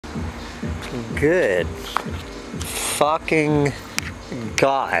Good fucking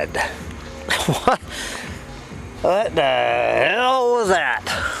God. What the hell was that?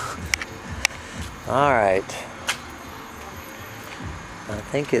 Alright. I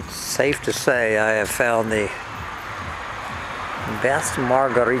think it's safe to say I have found the best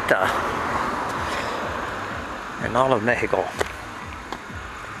margarita in all of Mexico.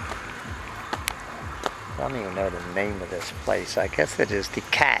 I don't even know the name of this place. I guess it is the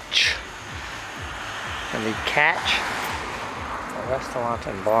Catch. And the Catch, a restaurant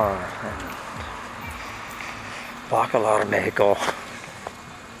and bar in Bacalar, Mexico.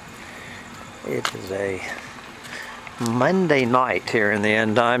 It is a Monday night here in the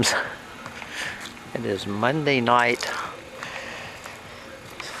end times. It is Monday night,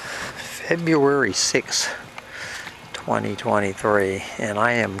 February 6, 2023, and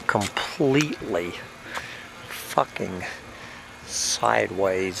I am completely fucking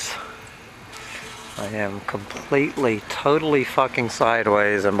sideways. I am completely, totally fucking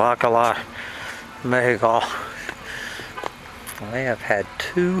sideways in Bacalar, Mexico. I have had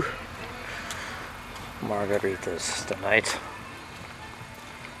 2 margaritas tonight.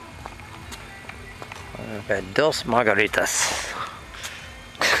 I've had 2 margaritas.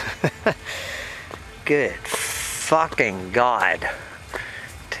 Good fucking God.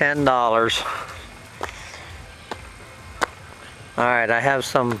 $10. Alright, I have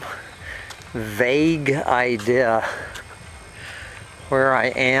some vague idea where I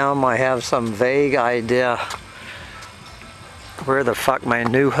am. I have some vague idea where the fuck my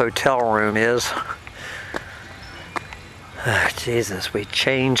new hotel room is. Oh, Jesus, we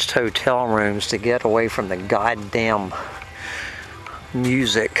changed hotel rooms to get away from the goddamn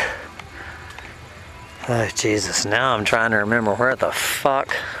music. Oh, Jesus, now I'm trying to remember where the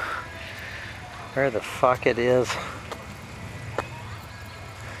fuck it is.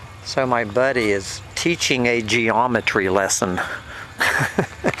 So my buddy is teaching a geometry lesson.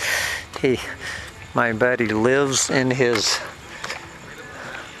 My buddy lives in his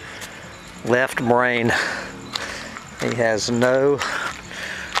left brain. He has no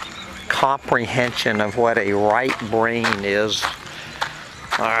comprehension of what a right brain is.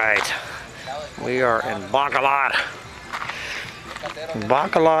 Alright, we are in Bacalar.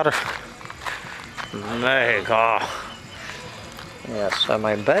 Bacalar, Mexico. Yeah, so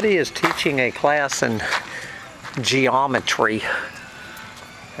my buddy is teaching a class in geometry,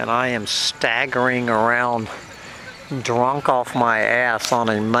 and I am staggering around drunk off my ass on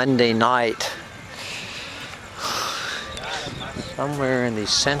a Monday night somewhere in the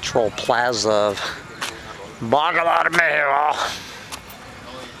central plaza of Bacalar, Mexico.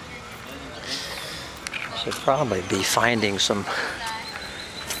 Should probably be finding some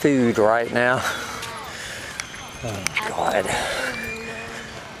food right now. Oh God,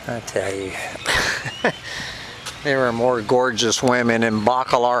 I tell you, there are more gorgeous women in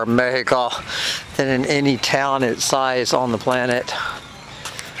Bacalar, Mexico than in any town its size on the planet.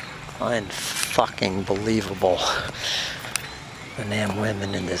 Unfucking believable. The damn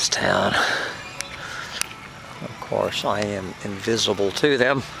women in this town. Of course, I am invisible to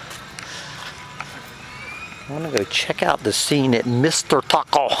them. I'm gonna go check out the scene at Mr.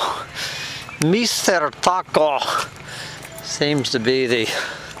 Taco. Mr. Taco seems to be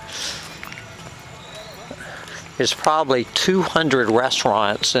there's probably 200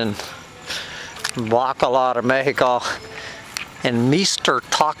 restaurants in Bacalar, Mexico, and Mr.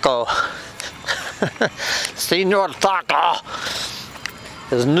 Taco, Senor Taco,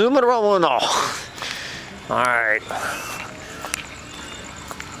 is numero uno. Alright.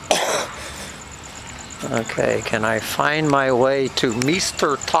 Okay, can I find my way to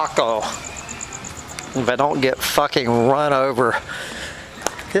Mr. Taco if I don't get fucking run over?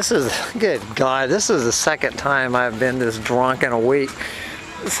 This is, good God, this is the second time I've been this drunk in a week.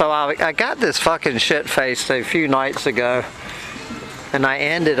 So I got this fucking shit-faced a few nights ago, and I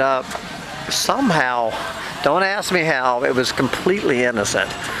ended up somehow, don't ask me how, it was completely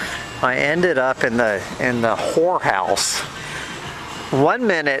innocent. I ended up in the whorehouse. 1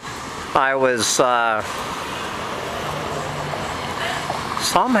 minute I was,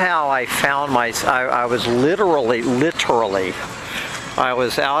 somehow I found I was literally, I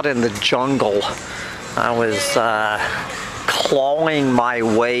was out in the jungle. I was clawing my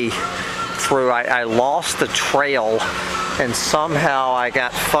way through. I lost the trail, and somehow I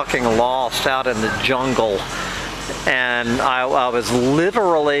got fucking lost out in the jungle. And I was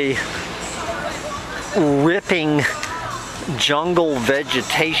literally ripping jungle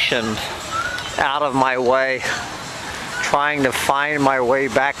vegetation out of my way, trying to find my way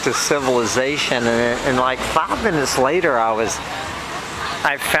back to civilization. And like 5 minutes later, I was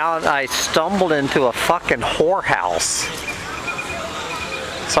I stumbled into a fucking whorehouse.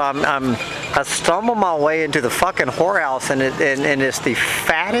 So I stumbled my way into the fucking whorehouse, and it's the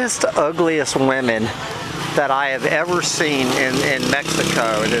fattest, ugliest women that I have ever seen in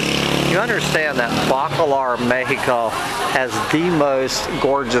Mexico. You understand that Bacalar, Mexico has the most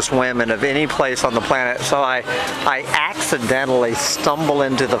gorgeous women of any place on the planet. So I accidentally stumble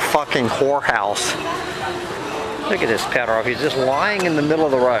into the fucking whorehouse. Look at this Pedro. He's just lying in the middle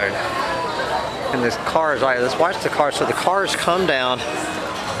of the road. And this car is, let's watch the car. So the cars come down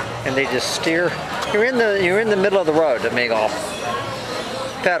and they just steer. You're in the middle of the road, amigo.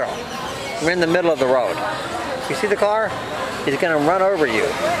 Pedro. We're in the middle of the road. You see the car? He's gonna run over you.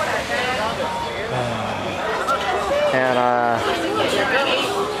 And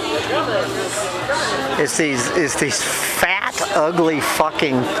it's these fat, ugly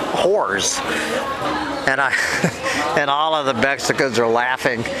fucking whores. And all of the Mexicans are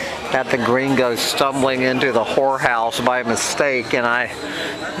laughing at the Gringo stumbling into the whorehouse by mistake, and I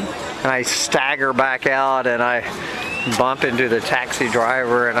stagger back out, and I bump into the taxi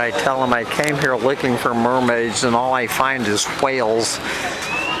driver, and I tell him I came here looking for mermaids and all I find is whales.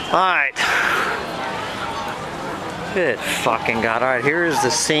 Alright. Good fucking God. Alright, here's the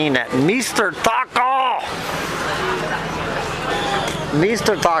scene at Mr. Taco!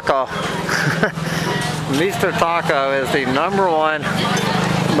 Mr. Taco. Mr. Taco is the #1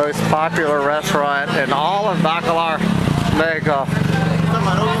 most popular restaurant in all of Bacalar, Mexico.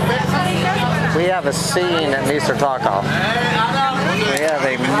 We have a scene at Mr. Taco. We have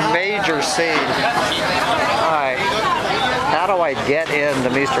a major scene. Alright, how do I get into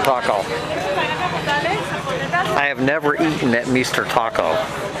Mr. Taco? I have never eaten at Mr. Taco.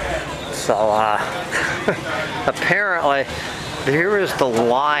 So, apparently, here is the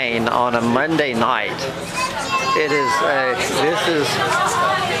line on a Monday night.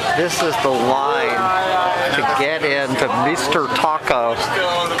 This is the line to get into Mr. Taco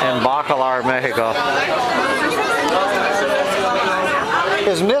in Bacalar, Mexico.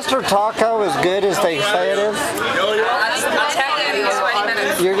 Is Mr. Taco as good as they say it is?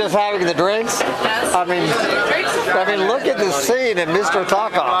 You're just having the drinks? Yes. I mean, look at the scene in Mr.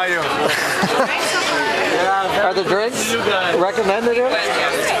 Taco. Are the drinks recommended here?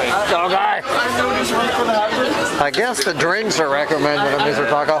 Okay. I guess the drinks are recommended at Mr.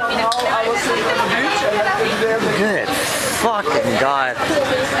 Taco. Good fucking God.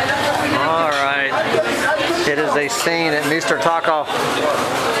 Alright. It is a scene at Mr. Taco.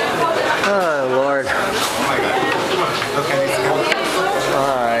 Oh, Lord.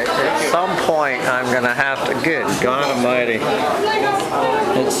 Alright, at some point I'm going to have to, good God Almighty,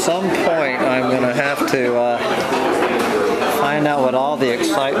 at some point I'm going to have to find out what all the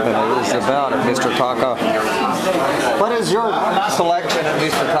excitement is about at Mr. Taco. What is your selection at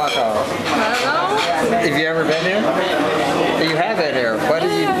Mr. Taco? Have you ever been here? You have been here.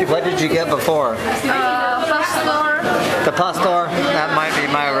 What did you get before? Pastor. The pastor? That might be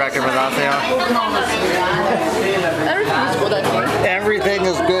my recommendation. Everything is good, I think. Everything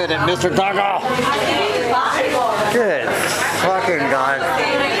is good at Mr. Taco. Good fucking God.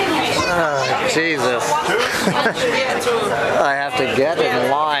 Oh, Jesus. I have to get in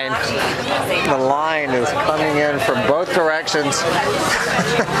line. The line is coming in from both directions.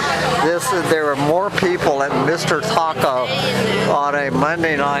 There were more people at Mr. Taco on a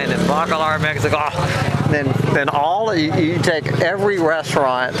Monday night in Bacalar, Mexico than all. You take every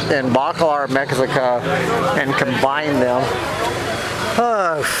restaurant in Bacalar, Mexico and combine them.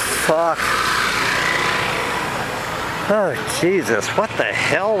 Oh, fuck. Oh, Jesus, what the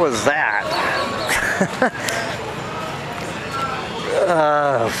hell was that?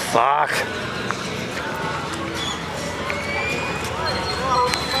 Oh, fuck.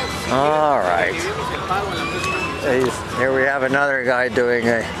 All right. Here we have another guy doing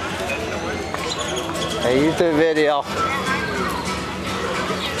a YouTube video.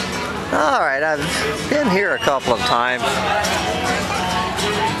 All right, I've been here a couple of times.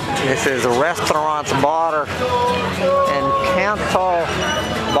 This is a Restaurants Bar in Canto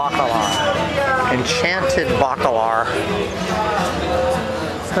Bacalar. Enchanted Bacalar.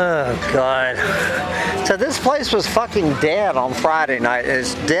 Oh, God. So this place was fucking dead on Friday night.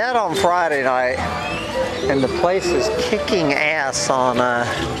 It's dead on Friday night, and the place is kicking ass on a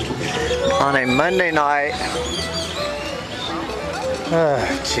Monday night. Oh,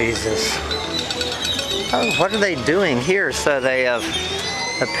 Jesus. Oh, what are they doing here? So they have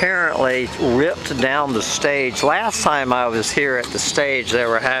apparently ripped down the stage. Last time I was here at the stage, they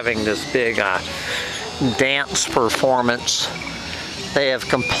were having this big dance performance. They have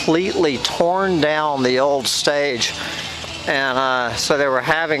completely torn down the old stage And so they were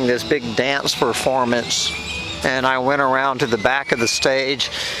having this big dance performance, and I went around to the back of the stage,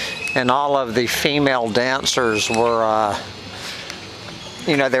 and all of the female dancers were,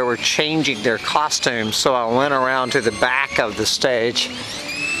 you know, they were changing their costumes. So I went around to the back of the stage,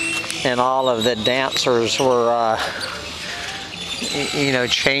 and all of the dancers were, you know,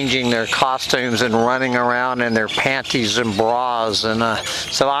 changing their costumes and running around in their panties and bras. And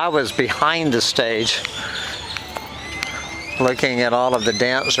so I was behind the stage, looking at all of the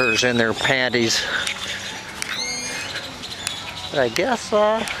dancers in their panties. I guess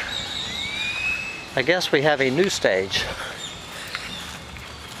we have a new stage.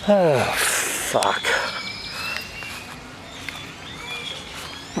 Oh, fuck.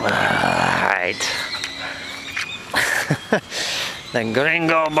 Alright. The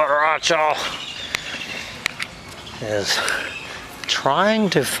Gringo borracho is trying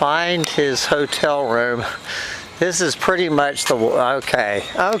to find his hotel room. This is pretty much the, okay.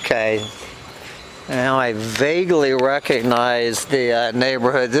 Now I vaguely recognize the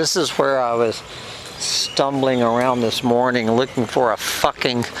neighborhood. This is where I was stumbling around this morning looking for a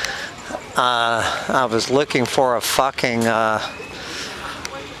fucking,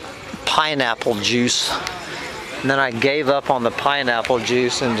 pineapple juice. And then I gave up on the pineapple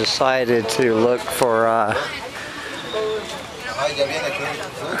juice and decided to look for a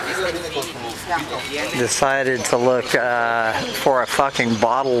fucking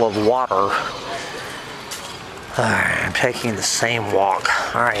bottle of water. Alright, I'm taking the same walk.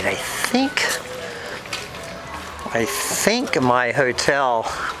 Alright, I think my hotel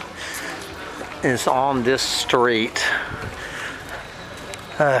is on this street.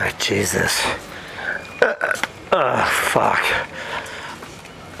 Oh, Jesus. Oh, fuck.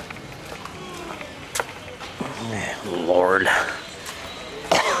 Lord.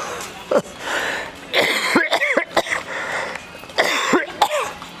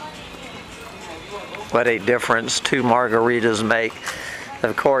 What a difference 2 margaritas make.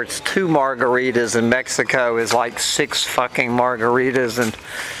 Of course, 2 margaritas in Mexico is like 6 fucking margaritas in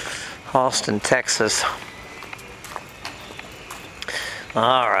Austin, Texas.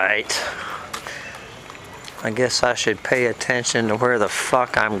 Alright. I guess I should pay attention to where the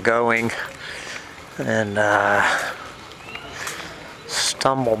fuck I'm going and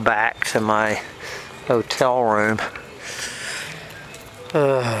stumble back to my hotel room.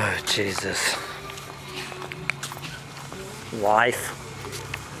 Oh, Jesus. Life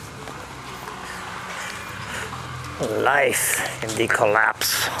in the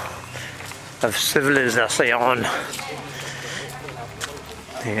collapse of civilization.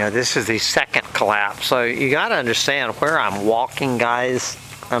 You know, this is the second collapse. So you gotta understand where I'm walking, guys.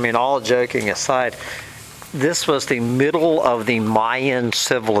 I mean, all joking aside, this was the middle of the Mayan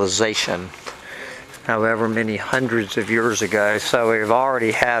civilization, however many hundreds of years ago. So we've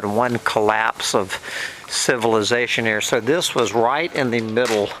already had one collapse of civilization here. So this was right in the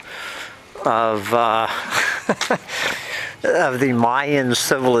middle of of the Mayan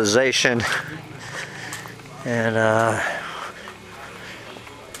civilization, and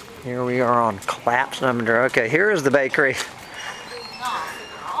here we are on collapse number. Okay, here is the bakery.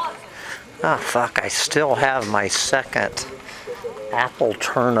 Ah, fuck! I still have my second apple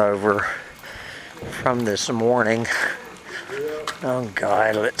turnover from this morning. Oh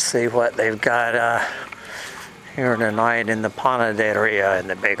God, let's see what they've got here tonight in the panaderia in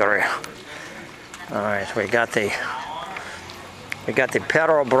the bakery. All right, so we got the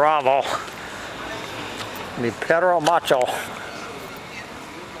Perro Bravo, the Perro Macho.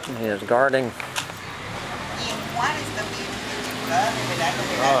 He is guarding.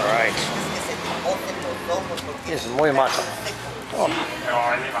 All right. He's muy macho. Oh.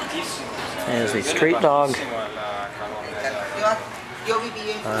 Here's the street dog.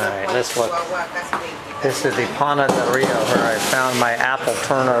 Alright, let's look. This is the panaderia where I found my apple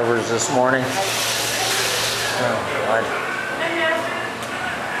turnovers this morning. Oh, God.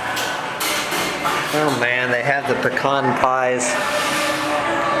 Oh, man, they have the pecan pies.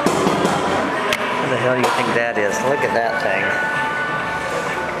 What the hell do you think that is? Look at that thing.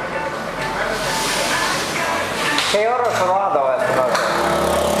 ¿Qué hora cerrado es, Roger?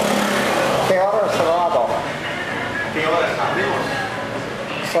 ¿Qué hora cerrado? ¿Qué hora abrimos?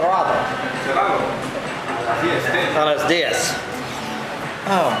 Cerrado. Cerrado. A las 10.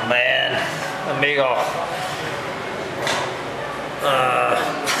 Oh man, amigo.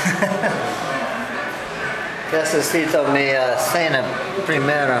 Necesito mi cena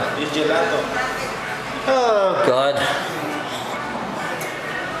primero. Oh God.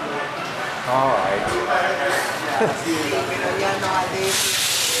 All right.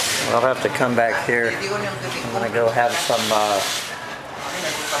 I'll have to come back here. I'm gonna go have some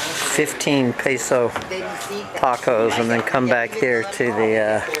 15 peso tacos and then come back here to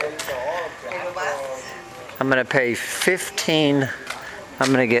the I'm gonna pay 15.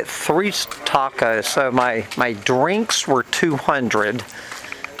 I'm gonna get 3 tacos. So my drinks were 200.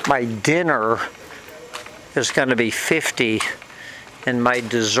 My dinner is gonna be 50, and my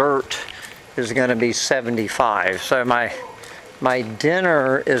dessert is gonna be 75. So my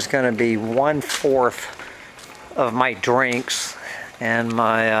dinner is gonna be 1/4 of my drinks, and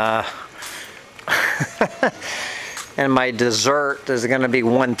my and my dessert is gonna be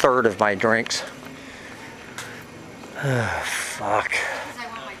 1/3 of my drinks. Fuck.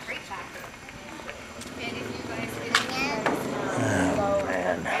 Oh,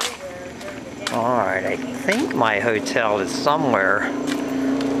 man. Alright, I think my hotel is somewhere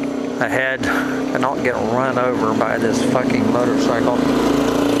ahead. I don't get run over by this fucking motorcycle.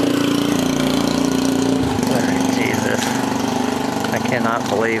 Oh, Jesus. I cannot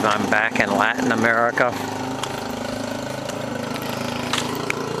believe I'm back in Latin America.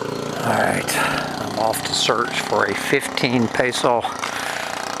 Alright. I'm off to search for a 15 peso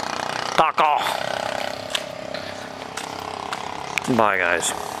taco. Bye,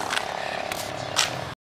 guys.